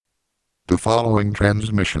The following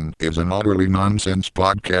transmission is an Utterly Nonsense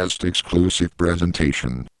podcast exclusive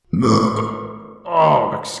presentation.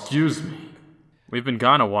 Oh, excuse me. We've been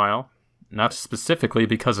gone a while, not specifically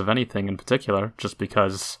because of anything in particular, just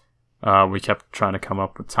because we kept trying to come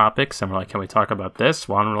up with topics, and we're like, can we talk about this?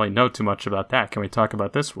 Well, I don't really know too much about that. Can we talk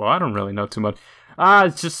about this? Well, I don't really know too much.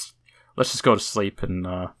 Let's just go to sleep, and,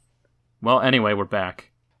 anyway, we're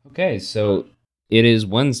back. Okay, so it is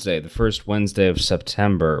Wednesday, the first Wednesday of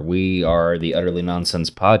September. We are the Utterly Nonsense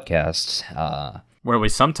podcast. Where we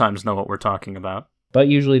sometimes know what we're talking about. But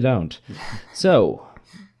usually don't. So,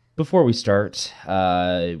 before we start,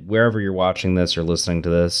 wherever you're watching this or listening to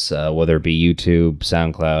this, whether it be YouTube,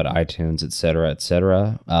 SoundCloud, iTunes,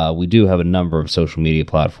 etc., we do have a number of social media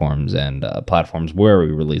platforms and platforms where we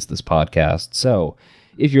release this podcast. So,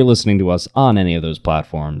 if you're listening to us on any of those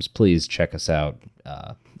platforms, please check us out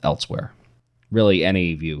elsewhere. Really,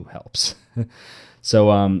 any view helps.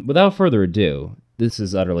 So, without further ado, this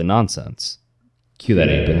is Utterly Nonsense. Cue that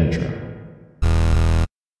 8-bit intro.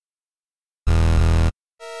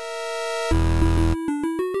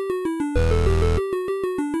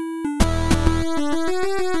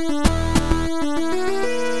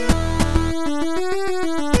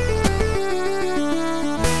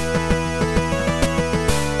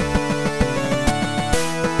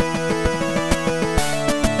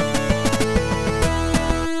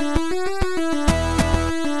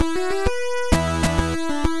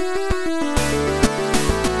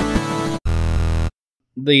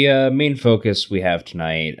 The main focus we have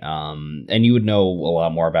tonight, and you would know a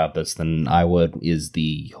lot more about this than I would, is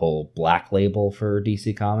the whole Black Label for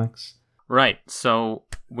DC Comics. Right, so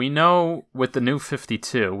we know with the New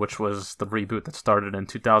 52, which was the reboot that started in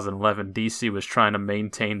 2011, DC was trying to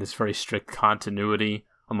maintain this very strict continuity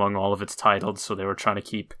among all of its titles, so they were trying to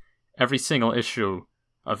keep every single issue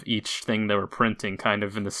of each thing they were printing kind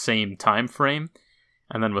of in the same time frame.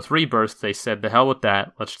 And then with Rebirth, they said, the hell with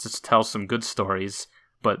that, let's just tell some good stories.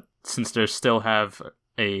 But since they still have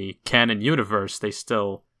a canon universe, they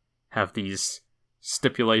still have these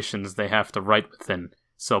stipulations they have to write within.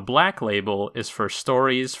 So Black Label is for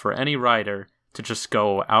stories for any writer to just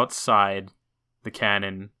go outside the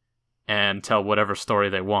canon and tell whatever story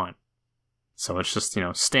they want. So it's just,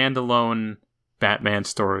 standalone Batman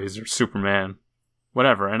stories or Superman,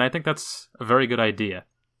 whatever. And I think that's a very good idea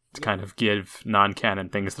to kind of give non-canon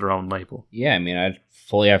things their own label. Yeah, I mean, I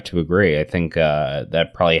fully have to agree. I think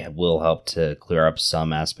that probably will help to clear up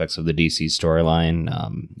some aspects of the DC storyline.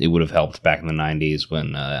 It would have helped back in the 90s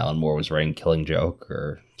when Alan Moore was writing Killing Joke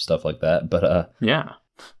or stuff like that. But, yeah.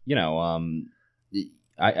 I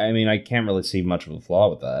mean, I can't really see much of a flaw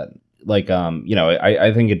with that. Like,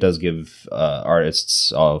 I think it does give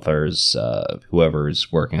artists, authors,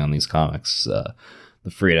 whoever's working on these comics, the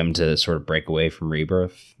freedom to sort of break away from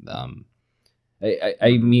Rebirth.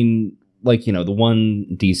 I mean, the one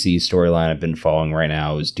DC storyline I've been following right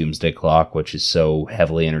now is Doomsday Clock, which is so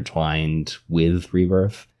heavily intertwined with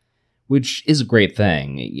Rebirth, which is a great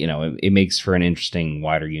thing. It makes for an interesting,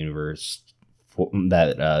 wider universe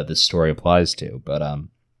that this story applies to. But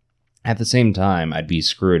at the same time, I'd be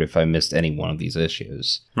screwed if I missed any one of these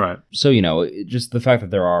issues. Right. So, just the fact that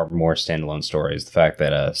there are more standalone stories, the fact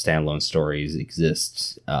that standalone stories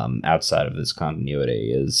exist outside of this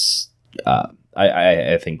continuity is,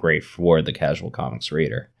 I think, great for the casual comics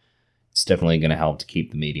reader. It's definitely going to help to keep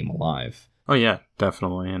the medium alive. Oh, yeah,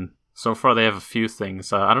 definitely. And so far they have a few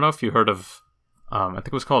things. I don't know if you heard of, I think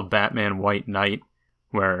it was called Batman White Knight,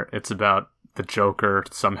 where it's about the Joker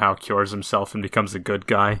somehow cures himself and becomes a good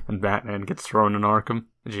guy, and Batman gets thrown in Arkham.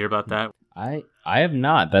 Did you hear about that? I have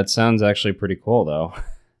not. That sounds actually pretty cool,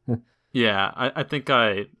 though. Yeah, I think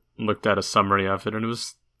I looked at a summary of it, and it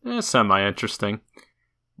was semi-interesting.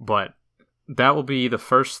 But that will be the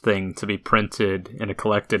first thing to be printed in a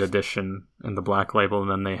collected edition in the Black Label,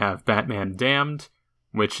 and then they have Batman Damned,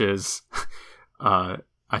 which is, I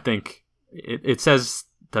think, it says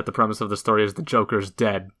that the premise of the story is the Joker's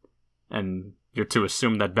dead, and you're to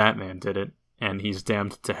assume that Batman did it, and he's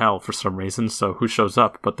damned to hell for some reason, so who shows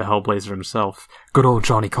up but the Hellblazer himself? Good old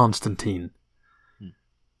Johnny Constantine.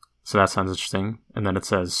 So that sounds interesting. And then it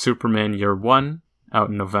says Superman Year 1, out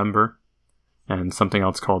in November, and something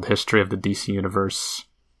else called History of the DC Universe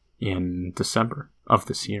in December of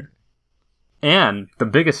this year. And the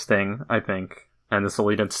biggest thing, I think, and this will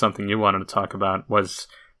lead into something you wanted to talk about, was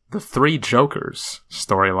the Three Jokers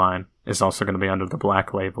storyline is also going to be under the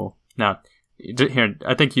Black Label. Now, here,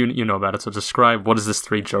 I think you know about it, so describe what is this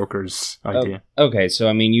Three Jokers idea. Okay, so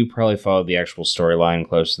I mean, you probably followed the actual storyline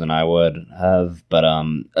closer than I would have, but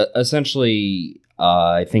essentially,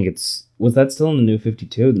 I think was that still in the New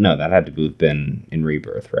 52? No, that had to have been in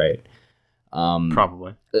Rebirth, right?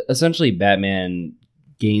 Probably. Essentially, Batman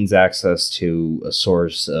gains access to a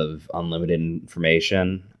source of unlimited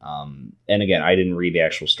information. And again, I didn't read the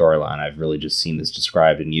actual storyline. I've really just seen this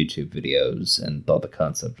described in YouTube videos and thought the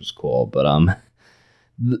concept was cool. But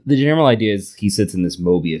the general idea is he sits in this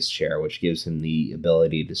Mobius chair, which gives him the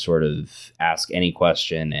ability to sort of ask any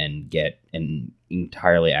question and get an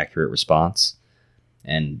entirely accurate response.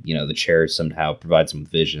 And, the chair somehow provides him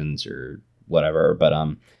with visions or whatever. But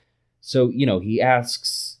so, he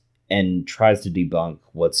asks and tries to debunk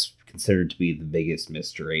what's considered to be the biggest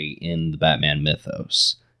mystery in the Batman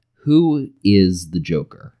mythos. Who is the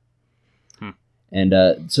Joker?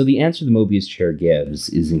 And so the answer the Mobius chair gives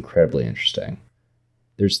is incredibly interesting.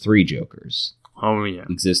 There's 3 Jokers. Oh, yeah.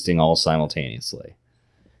 Existing all simultaneously.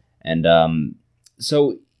 And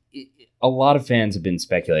so a lot of fans have been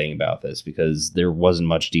speculating about this because there wasn't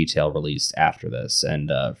much detail released after this. And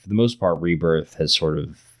for the most part, Rebirth has sort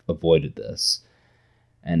of avoided this.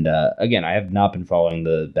 And again, I have not been following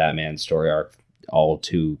the Batman story arc all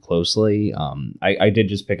too closely. I did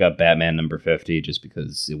just pick up Batman number 50 just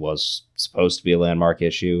because it was supposed to be a landmark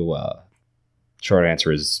issue. Short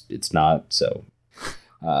answer is it's not. So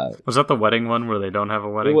was that the wedding one where they don't have a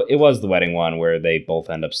wedding? It was the wedding one where they both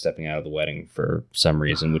end up stepping out of the wedding for some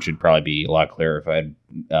reason, which would probably be a lot clearer if I'd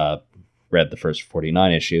read the first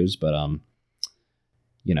 49 issues. But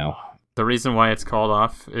the reason why it's called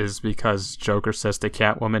off is because Joker says to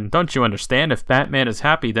Catwoman, "Don't you understand? If Batman is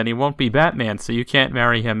happy, then he won't be Batman, so you can't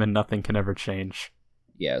marry him and nothing can ever change."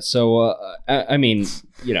 Yeah, so, I mean,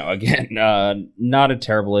 again, not a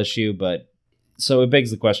terrible issue, but so it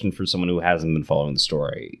begs the question for someone who hasn't been following the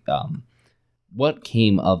story. What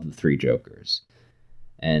came of the 3 Jokers?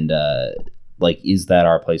 And, is that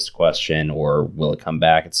our place to question, or will it come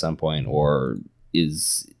back at some point, or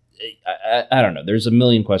is... I don't know. There's a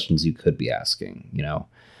million questions you could be asking,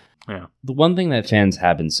 Yeah. The one thing that fans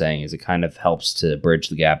have been saying is it kind of helps to bridge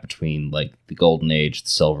the gap between, the Golden Age, the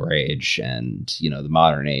Silver Age, and, the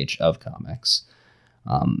modern age of comics.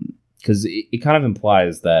 Because it kind of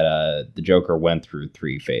implies that the Joker went through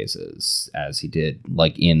 3 phases, as he did,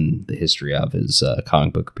 in the history of his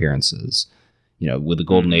comic book appearances. With the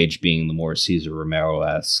Golden Age being the more Cesar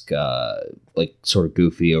Romero-esque, sort of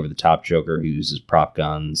goofy, over-the-top Joker who uses prop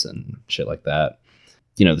guns and shit like that.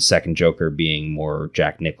 The second Joker being more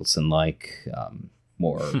Jack Nicholson-like,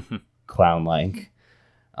 more clown-like.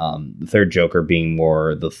 The third Joker being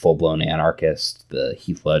more the full-blown anarchist, the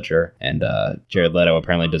Heath Ledger. And Jared Leto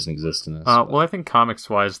apparently doesn't exist in this. Well, I think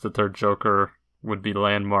comics-wise, the third Joker would be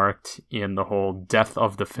landmarked in the whole death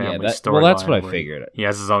of the family story. Well, that's what I figured. He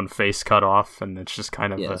has his own face cut off, and it's just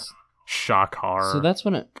kind of a shock horror. So that's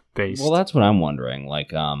what based. Well, that's what I'm wondering.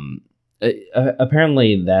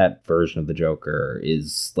 Apparently, that version of the Joker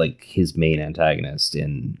is his main antagonist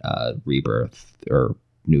in Rebirth or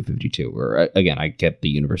New 52. Or again, I get the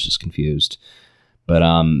universes confused, but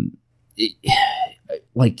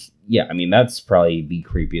yeah, I mean, that's probably the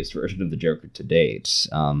creepiest version of the Joker to date.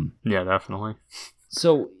 Yeah, definitely.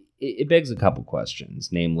 So it begs a couple questions,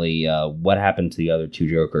 namely, what happened to the other 2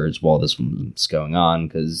 Jokers while this one was going on?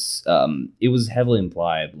 Because it was heavily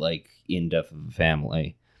implied, in Death of the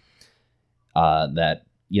Family, that,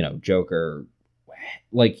 Joker,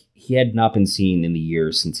 he had not been seen in the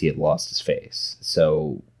years since he had lost his face.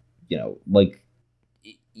 So,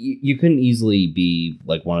 you couldn't easily be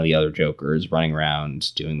one of the other Jokers running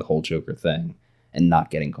around doing the whole Joker thing and not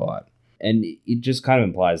getting caught. And it just kind of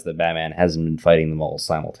implies that Batman hasn't been fighting them all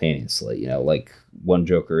simultaneously. One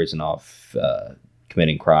Joker isn't off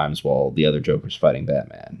committing crimes while the other Joker's fighting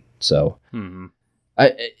Batman. So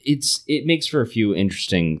it makes for a few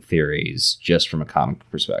interesting theories just from a comic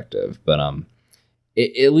perspective. But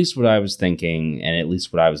at least what I was thinking, and at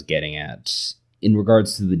least what I was getting at in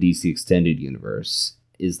regards to the DC Extended Universe,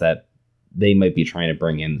 is that they might be trying to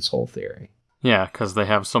bring in this whole theory. Yeah, because they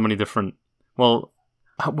have so many different... Well,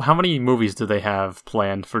 how many movies do they have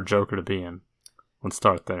planned for Joker to be in? Let's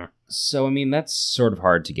start there. So, I mean, that's sort of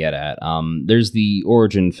hard to get at. There's the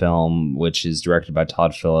origin film, which is directed by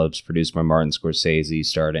Todd Phillips, produced by Martin Scorsese,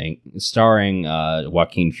 starring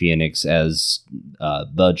Joaquin Phoenix as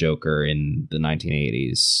the Joker in the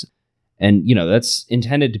 1980s. And, that's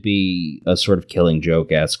intended to be a sort of Killing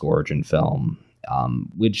Joke-esque origin film.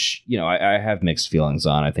 Which, I have mixed feelings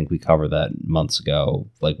on. I think we covered that months ago,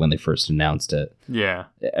 when they first announced it. Yeah.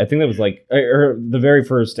 I think that was or the very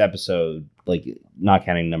first episode, not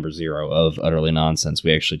counting number 0 of Utterly Nonsense,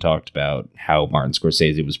 we actually talked about how Martin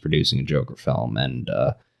Scorsese was producing a Joker film. And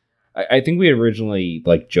I think we had originally,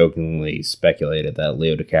 jokingly speculated that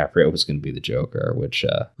Leo DiCaprio was going to be the Joker, which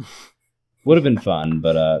Would have been fun,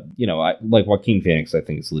 but I like Joaquin Phoenix. I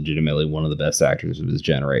think is legitimately one of the best actors of his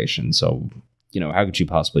generation. So, how could you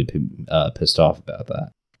possibly be pissed off about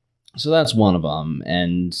that? So that's one of them,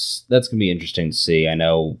 and that's gonna be interesting to see. I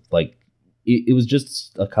know, like, it was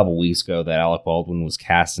just a couple weeks ago that Alec Baldwin was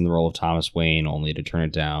cast in the role of Thomas Wayne, only to turn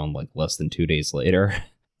it down like less than 2 days later.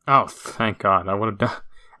 Oh, thank God! I would have done.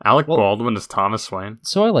 Alec Baldwin is Thomas Wayne.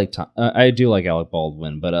 So I do like Alec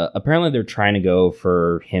Baldwin, but apparently they're trying to go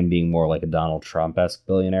for him being more like a Donald Trump-esque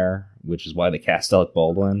billionaire, which is why they cast Alec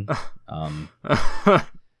Baldwin.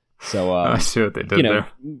 So I see what they did there.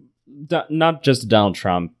 Not just Donald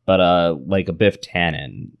Trump, but like a Biff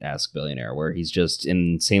Tannen-esque billionaire, where he's just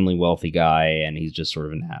an insanely wealthy guy and he's just sort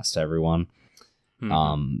of an ass to everyone.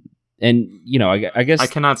 Mm-hmm. And I guess I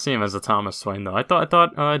cannot see him as a Thomas Wayne though. I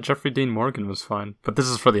thought Jeffrey Dean Morgan was fine, but this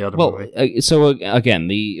is for the other movie. So again,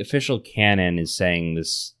 the official canon is saying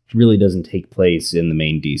this really doesn't take place in the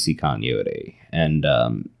main DC continuity, and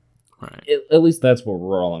right. At least that's what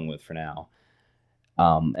we're rolling with for now.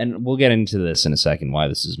 And we'll get into this in a second why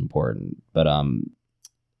this is important, but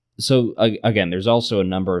so again, there's also a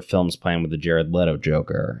number of films planned with the Jared Leto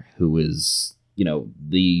Joker, who is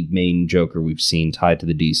the main Joker we've seen tied to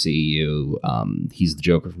the DCEU. He's the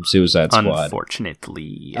Joker from Suicide Squad.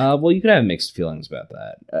 Unfortunately. Well, you could have mixed feelings about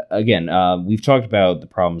that. Again, we've talked about the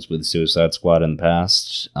problems with Suicide Squad in the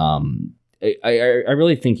past. I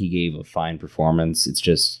really think he gave a fine performance. It's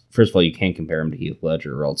just, first of all, you can't compare him to Heath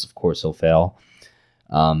Ledger, or else, of course, he'll fail.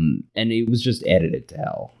 And it was just edited to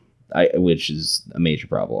hell. Which is a major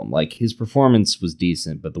problem. Like, his performance was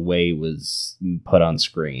decent, but the way it was put on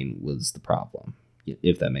screen was the problem,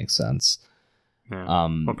 if that makes sense. Yeah.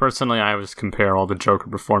 Well, personally, I always compare all the Joker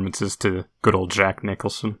performances to good old Jack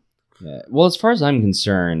Nicholson. Yeah. Well, as far as I'm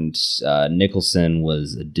concerned, Nicholson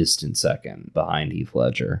was a distant second behind Heath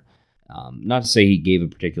Ledger. Not to say he gave a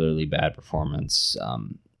particularly bad performance.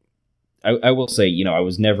 I will say, I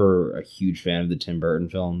was never a huge fan of the Tim Burton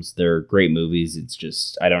films. They're great movies. It's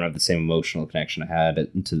just I don't have the same emotional connection I had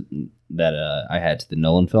to the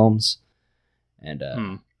Nolan films.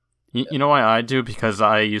 And you know why I do? Because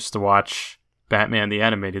I used to watch Batman the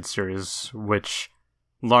Animated Series, which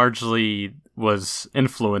largely was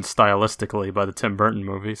influenced stylistically by the Tim Burton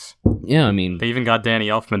movies. Yeah, I mean, they even got Danny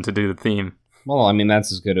Elfman to do the theme. Well, I mean,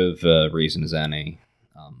 that's as good of a reason as any.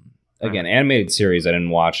 Again, animated series I didn't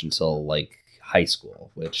watch until like high school,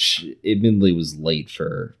 which admittedly was late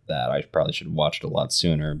for that. I probably should have watched it a lot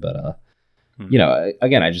sooner, but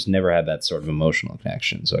again, I just never had that sort of emotional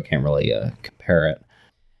connection, so I can't really compare it.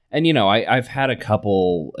 And I've had a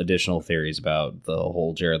couple additional theories about the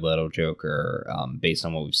whole Jared Leto Joker, based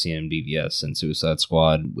on what we've seen in BVS and Suicide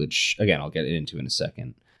Squad, which again I'll get into in a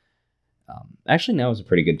second. Actually, now is a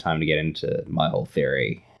pretty good time to get into my whole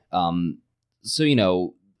theory.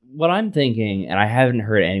 So what I'm thinking, and I haven't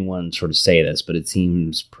heard anyone sort of say this, but it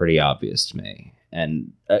seems pretty obvious to me.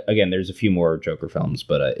 And again, there's a few more Joker films,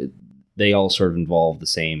 but they all sort of involve the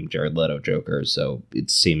same Jared Leto Joker, so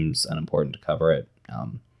it seems unimportant to cover it.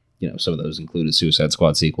 Some of those include a Suicide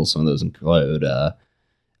Squad sequel. Some of those include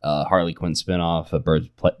Harley Quinn spinoff, a Birds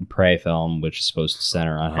of Prey film, which is supposed to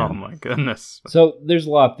center on him. Oh my goodness. So there's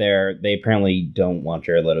a lot there. They apparently don't want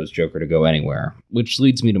Jared Leto's Joker to go anywhere, which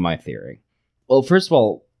leads me to my theory. Well, first of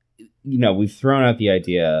all, we've thrown out the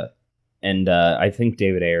idea, and I think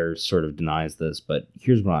David Ayer sort of denies this, but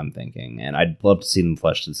here's what I'm thinking, and I'd love to see them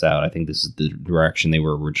flesh this out. I think this is the direction they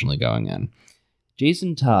were originally going in.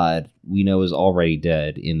 Jason Todd, we know, is already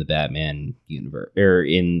dead in the Batman universe, or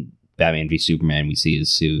in Batman v Superman. We see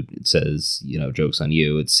his suit. It says, "Joke's on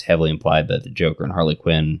you." It's heavily implied that the Joker and Harley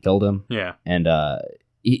Quinn killed him. Yeah, and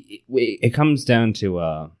it comes down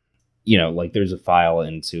to like there's a file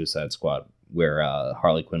in Suicide Squad where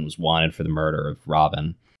Harley Quinn was wanted for the murder of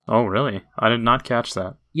Robin. Oh, really? I did not catch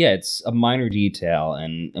that. Yeah, it's a minor detail,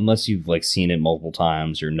 and unless you've seen it multiple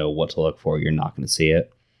times or know what to look for, you're not going to see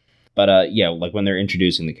it. But when they're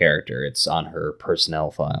introducing the character, it's on her personnel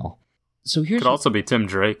file. So here's could also be Tim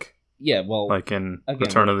Drake. Yeah, well, like in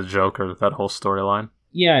Return of the Joker, that whole storyline.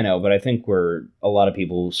 Yeah, I know, but I think a lot of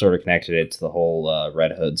people sort of connected it to the whole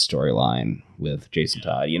Red Hood storyline with Jason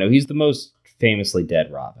Todd. He's the most famously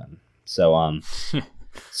dead Robin. So,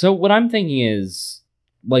 so what I'm thinking is,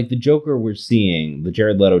 the Joker we're seeing, the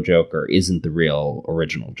Jared Leto Joker, isn't the real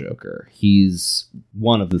original Joker. He's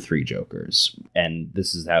one of the three Jokers, and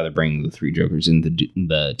this is how they're bringing the three Jokers in the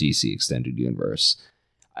DC Extended Universe.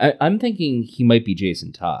 I'm thinking he might be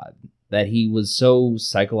Jason Todd, that he was so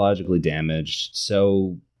psychologically damaged,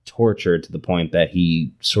 so tortured to the point that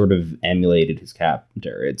he sort of emulated his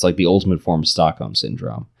captor. It's like the ultimate form of Stockholm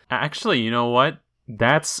Syndrome. Actually, you know what?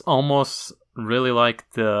 That's almost really like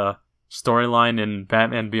the storyline in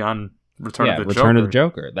Batman Beyond Return of the Joker. Return of the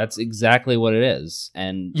Joker. That's exactly what it is.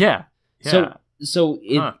 And yeah. So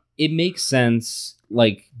it makes sense.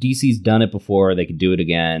 Like, DC's done it before. They could do it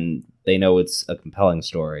again. They know it's a compelling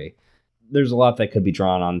story. There's a lot that could be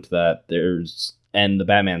drawn onto that. And the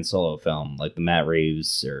Batman solo film, like the Matt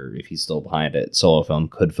Reeves, or if he's still behind it, solo film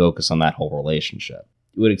could focus on that whole relationship.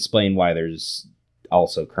 It would explain why there's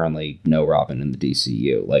also currently no Robin in the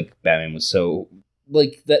DCU. Like, Batman was so...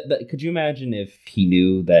 Like, that could you imagine if he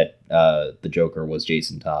knew that the Joker was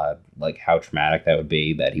Jason Todd? Like, how traumatic that would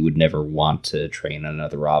be, that he would never want to train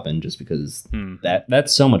another Robin just because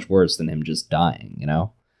that's so much worse than him just dying, you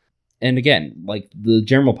know? And again, like, the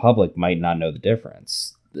general public might not know the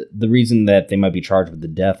difference. The reason that they might be charged with the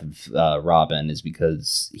death of Robin is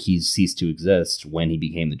because he's ceased to exist when he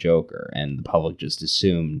became the Joker, and the public just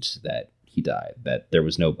assumed that he died, that there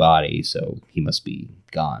was no body, so he must be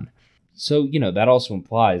gone. So, you know, that also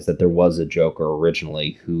implies that there was a Joker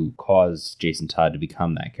originally who caused Jason Todd to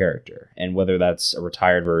become that character. And whether that's a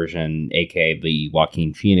retired version, aka the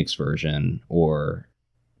Joaquin Phoenix version, or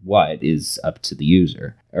what, is up to the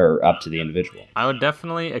user, or up to the individual. I would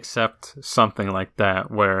definitely accept something like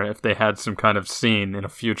that, where if they had some kind of scene in a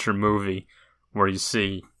future movie where you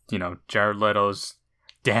see, you know, Jared Leto's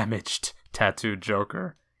damaged tattooed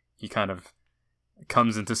Joker, he kind of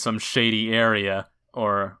comes into some shady area,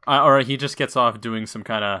 or he just gets off doing some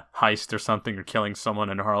kind of heist or something, or killing someone,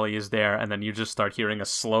 and Harley is there, and then you just start hearing a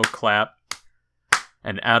slow clap,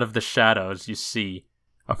 and out of the shadows you see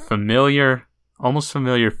a almost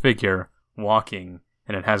familiar figure walking,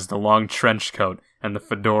 and it has the long trench coat and the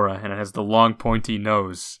fedora, and it has the long pointy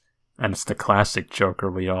nose, and it's the classic Joker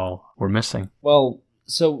we all were missing. Well,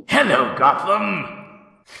 so... Hello, Gotham!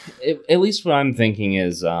 At least what I'm thinking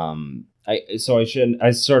is... I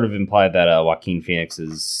sort of implied that Joaquin Phoenix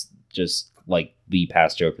is just like the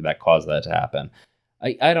past Joker that caused that to happen.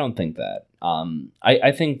 I don't think that.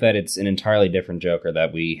 I think that it's an entirely different Joker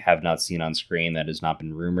that we have not seen on screen, that has not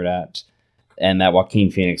been rumored at, and that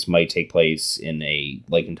Joaquin Phoenix might take place in a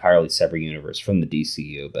like entirely separate universe from the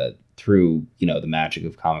DCU, but through, you know, the magic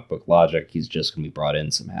of comic book logic, he's just going to be brought in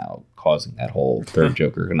somehow, causing that whole third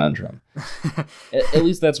Joker conundrum. At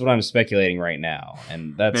least that's what I'm speculating right now,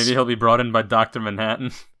 and that's maybe he'll be brought in by Dr.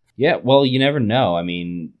 Manhattan. Yeah, well, you never know. I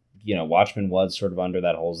mean, you know, Watchmen was sort of under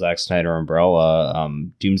that whole Zack Snyder umbrella.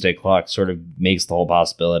 Doomsday Clock sort of makes the whole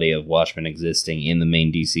possibility of Watchmen existing in the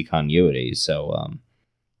main DC continuity. So,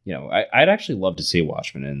 you know, I'd actually love to see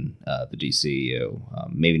Watchmen in the DCU.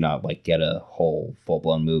 Maybe not like get a whole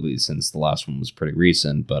full-blown movie, since the last one was pretty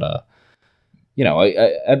recent, but you know,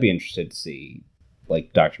 I'd be interested to see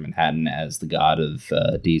like Dr. Manhattan as the god of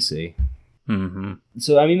DC. Mm-hmm.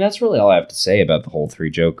 So, I mean, that's really all I have to say about the whole three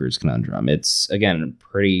Jokers conundrum. It's, again,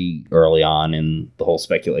 pretty early on in the whole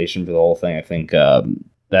speculation for the whole thing. I think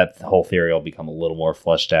that whole theory will become a little more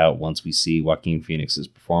fleshed out once we see Joaquin Phoenix's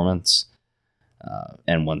performance.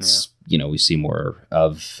 And once, you know, we see more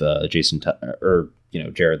of Jason Todd, or, you know,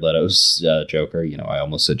 Jared Leto's Joker. You know, I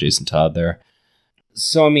almost said Jason Todd there.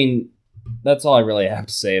 So, I mean, that's all I really have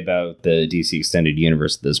to say about the DC Extended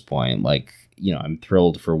Universe at this point. Like, you know, I'm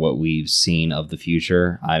thrilled for what we've seen of the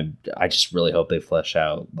future. I just really hope they flesh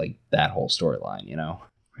out, like, that whole storyline, you know?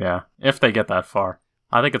 Yeah, if they get that far.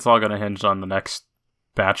 I think it's all going to hinge on the next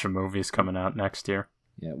batch of movies coming out next year.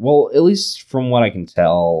 Yeah, well, at least from what I can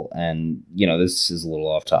tell, and, you know, this is a little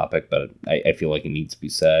off topic, but I feel like it needs to be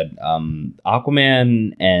said.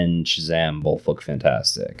 Aquaman and Shazam both look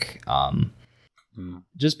fantastic.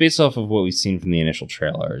 Just based off of what we've seen from the initial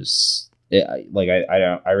trailers, I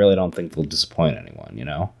really don't think they'll disappoint anyone, you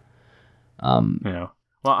know? Yeah.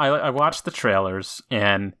 Well, I watched the trailers,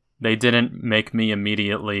 and they didn't make me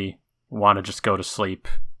immediately want to just go to sleep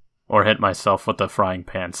or hit myself with the frying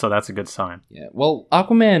pan, so that's a good sign. Yeah, well,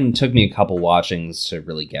 Aquaman took me a couple watchings to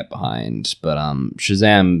really get behind, but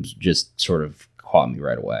Shazam just sort of caught me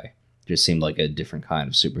right away. Just seemed like a different kind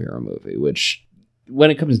of superhero movie, which,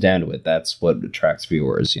 when it comes down to it, that's what attracts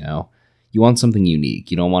viewers, you know? You want something unique.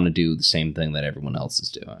 You don't want to do the same thing that everyone else is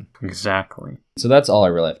doing. Exactly. So that's all I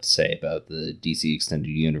really have to say about the DC Extended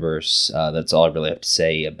Universe. That's all I really have to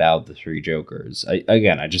say about the three Jokers.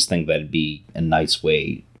 I just think that it'd be a nice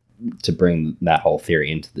way to bring that whole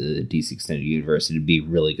theory into the DC Extended Universe. It'd be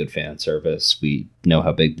really good fan service. We know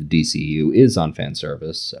how big the DCU is on fan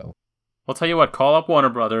service, so... I'll tell you what, call up Warner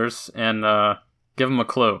Brothers and give them a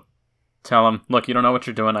clue. Tell them, look, you don't know what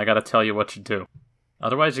you're doing, I gotta tell you what you do.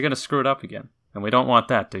 Otherwise, you're gonna screw it up again. And we don't want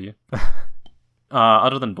that, do you?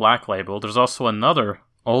 Other than Black Label, there's also another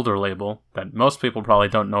older label that most people probably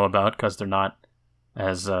don't know about because they're not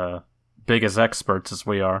as big as experts as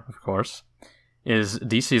we are, of course. is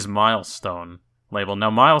DC's Milestone label. Now,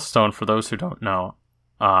 Milestone, for those who don't know,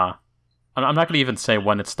 I'm not going to even say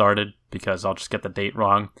when it started because I'll just get the date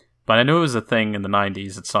wrong, but I knew it was a thing in the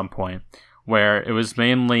 90s at some point where it was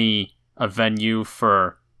mainly a venue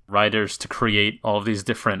for writers to create all of these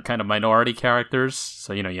different kind of minority characters.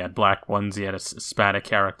 So, you had black ones, you had Hispanic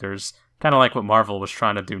characters, kind of like what Marvel was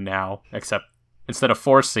trying to do now, except instead of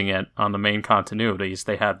forcing it on the main continuities,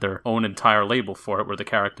 they had their own entire label for it where the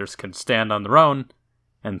characters can stand on their own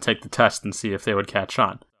and take the test and see if they would catch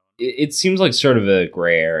on. It seems like sort of a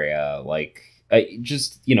gray area, like,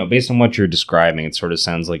 based on what you're describing, it sort of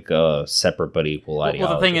sounds like a separate but equal ideology.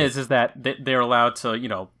 Well, the thing is that they're allowed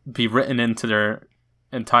to, be written into their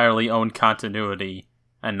entirely own continuity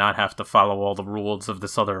and not have to follow all the rules of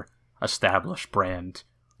this other established brand,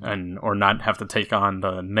 or not have to take on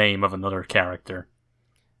the name of another character.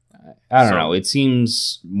 I don't know. It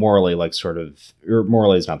seems morally like sort of, or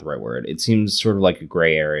morally is not the right word. It seems sort of like a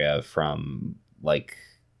gray area from like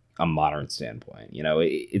a modern standpoint.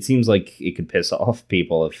 It seems like it could piss off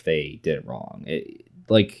people if they did it wrong.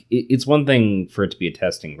 It's one thing for it to be a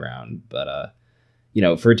testing ground, but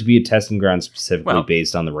for it to be a testing ground specifically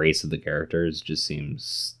based on the race of the characters just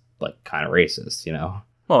seems like kind of racist.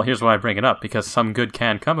 Well, here's why I bring it up, because some good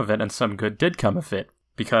can come of it and some good did come of it.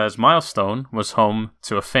 Because Milestone was home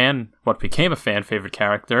to what became a fan favorite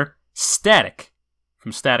character, Static,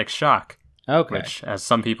 from Static Shock. Okay. Which, as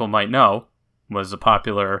some people might know, was a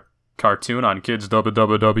popular cartoon on Kids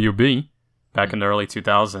WWWB back in the early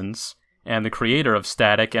 2000s. And the creator of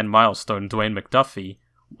Static and Milestone, Dwayne McDuffie,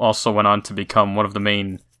 also went on to become one of the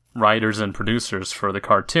main writers and producers for the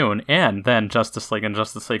cartoon, and then Justice League and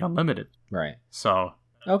Justice League Unlimited. Right. So...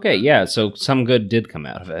 Okay, yeah, so some good did come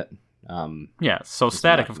out of it. So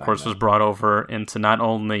Static, of course, was brought over into not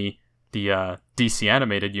only the DC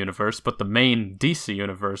animated universe, but the main DC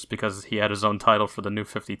universe, because he had his own title for the New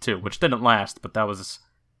 52, which didn't last, but that was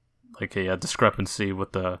like a discrepancy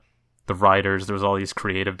with the writers. There was all these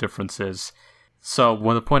creative differences. So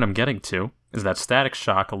the point I'm getting to is that Static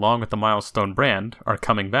Shock, along with the Milestone brand, are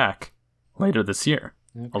coming back later this year,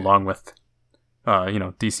 along with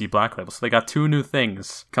DC Black Label. So they got 2 new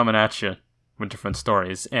things coming at you with different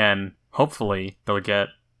stories, and hopefully they'll get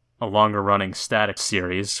a longer running Static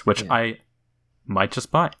series, which I might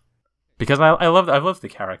just buy, because I love the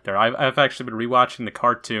character. I've actually been rewatching the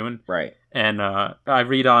cartoon, right? And I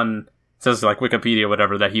read on, it says like Wikipedia,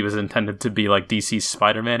 whatever, that he was intended to be like DC's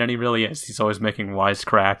Spider-Man, and he really is. He's always making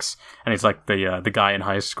wisecracks, and he's like the guy in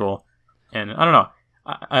high school, and I don't know.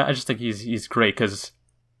 I just think he's great, because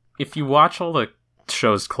if you watch all the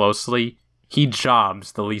shows closely, he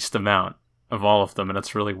jobs the least amount of all of them, and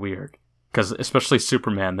it's really weird. Because especially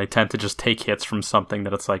Superman, they tend to just take hits from something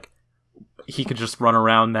that it's like, he could just run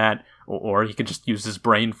around that, or he could just use his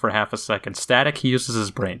brain for half a second. Static, he uses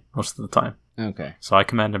his brain most of the time. Okay. So I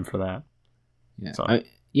commend him for that.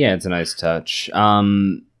 Yeah, it's a nice touch.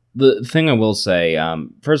 The thing I will say,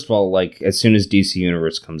 first of all, like, as soon as DC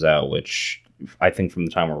Universe comes out, which I think from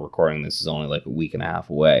the time we're recording this is only like a week and a half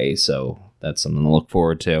away, so that's something to look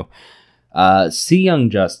forward to. See Young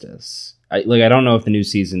Justice. I don't know if the new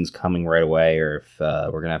season's coming right away or if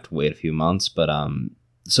we're gonna have to wait a few months, but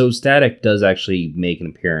so Static does actually make an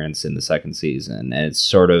appearance in the second season, and it's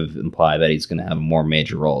sort of implied that he's gonna have a more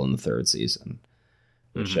major role in the third season.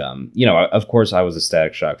 Which of course I was a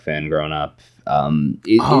Static Shock fan growing up.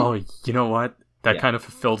 You know what? That kind of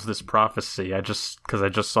fulfills this prophecy. Because I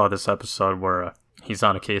just saw this episode where he's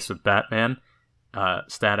on a case with Batman.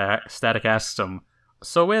 Static asks him,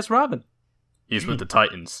 "So where's Robin?" "He's with the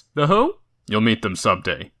Titans." "The who?" "You'll meet them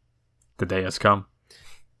someday." The day has come.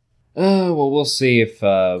 Well, we'll see if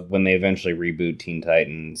when they eventually reboot Teen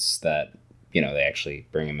Titans that, they actually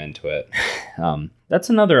bring him into it. That's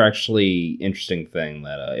another actually interesting thing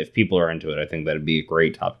that if people are into it, I think that'd be a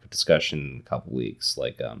great topic of discussion in a couple weeks.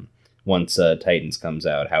 Like, once Titans comes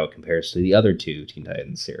out, how it compares to the other 2 Teen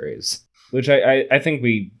Titans series. Which I think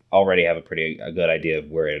we already have a good idea of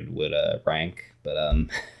where it would rank, but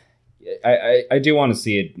I do want to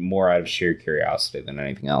see it more out of sheer curiosity than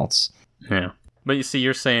anything else. Yeah, but you see,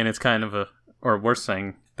 you're saying it's kind of we're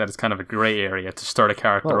saying that it's kind of a gray area to start a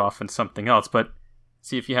character off in something else. But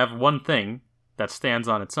see, if you have one thing that stands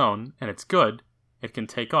on its own and it's good, it can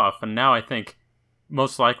take off. And now I think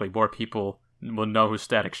most likely more people will know who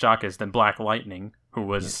Static Shock is than Black Lightning, who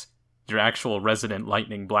was your actual resident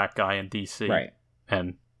Lightning black guy in DC. Right.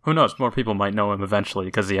 And who knows, more people might know him eventually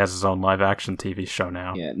because he has his own live-action TV show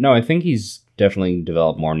now. Yeah, no, I think he's definitely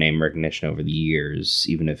developed more name recognition over the years,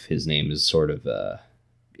 even if his name is sort of...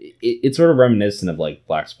 It's sort of reminiscent of, like,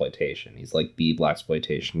 blaxploitation. He's like the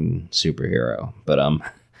blaxploitation superhero. But,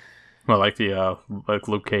 Well, like the like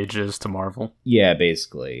Luke Cage is to Marvel. Yeah,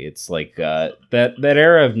 basically. It's like that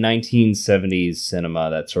era of 1970s cinema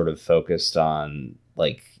that sort of focused on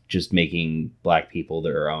like just making black people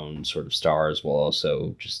their own sort of stars while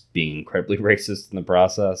also just being incredibly racist in the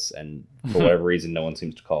process. And for whatever reason, no one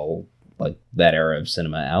seems to call like that era of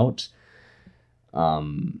cinema out.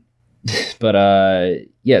 But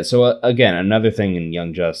yeah, so again, another thing in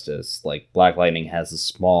Young Justice, like Black Lightning has a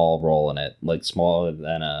small role in it, like smaller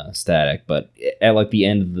than Static, but at like the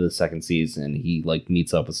end of the second season, he like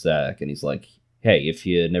meets up with Static and he's like, hey, if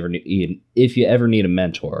you ever need a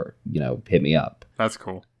mentor, hit me up. That's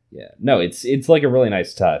cool. Yeah, no, it's like a really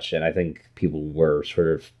nice touch, and I think people were sort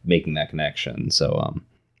of making that connection. So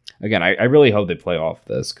again, I really hope they play off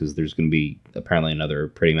this, because there's going to be apparently another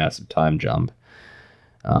pretty massive time jump.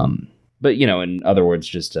 But in other words,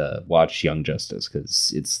 just watch Young Justice,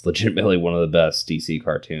 because it's legitimately one of the best DC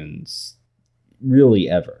cartoons really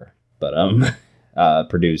ever, but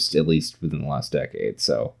produced at least within the last decade.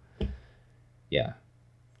 So yeah,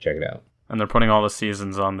 check it out. And they're putting all the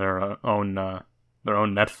seasons on their own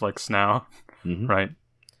Netflix now, right?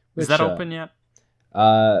 Is that open yet?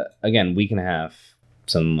 Again, week and a half,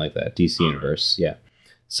 something like that. DC Universe, yeah.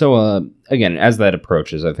 So again, as that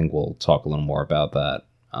approaches, I think we'll talk a little more about that.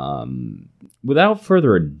 Without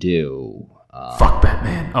further ado, fuck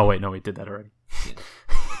Batman. Oh wait, no, we did that already.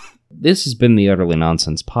 This has been the Utterly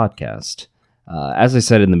Nonsense Podcast. As I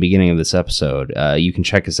said in the beginning of this episode, you can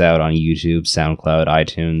check us out on YouTube, SoundCloud,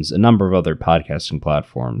 iTunes, a number of other podcasting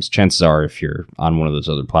platforms. Chances are, if you're on one of those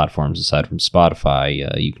other platforms aside from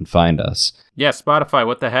Spotify, you can find us. Yeah, Spotify.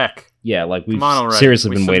 What the heck? Yeah, like we've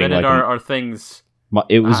seriously been waiting. Like our things.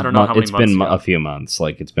 It was. I don't know how many it's been months a few months.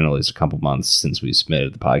 Like it's been at least a couple months since we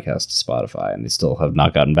submitted the podcast to Spotify, and they still have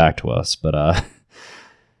not gotten back to us. But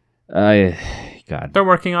God, they're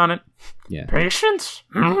working on it. Yeah, patience.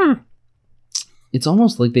 It's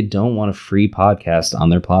almost like they don't want a free podcast on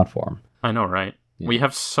their platform. I know, right? Yeah. We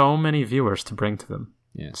have so many viewers to bring to them.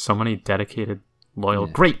 Yeah, so many dedicated, loyal,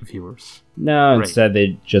 great viewers. No, instead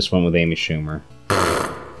they just went with Amy Schumer.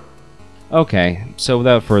 Okay, so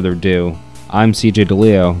without further ado, I'm CJ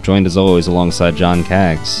DeLeo, joined as always alongside John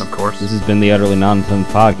Kaggs. Of course. This has been the Utterly Nonsense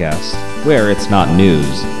Podcast, where it's not news,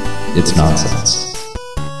 it's nonsense.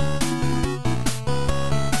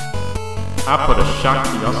 I put a shock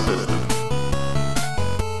to your system.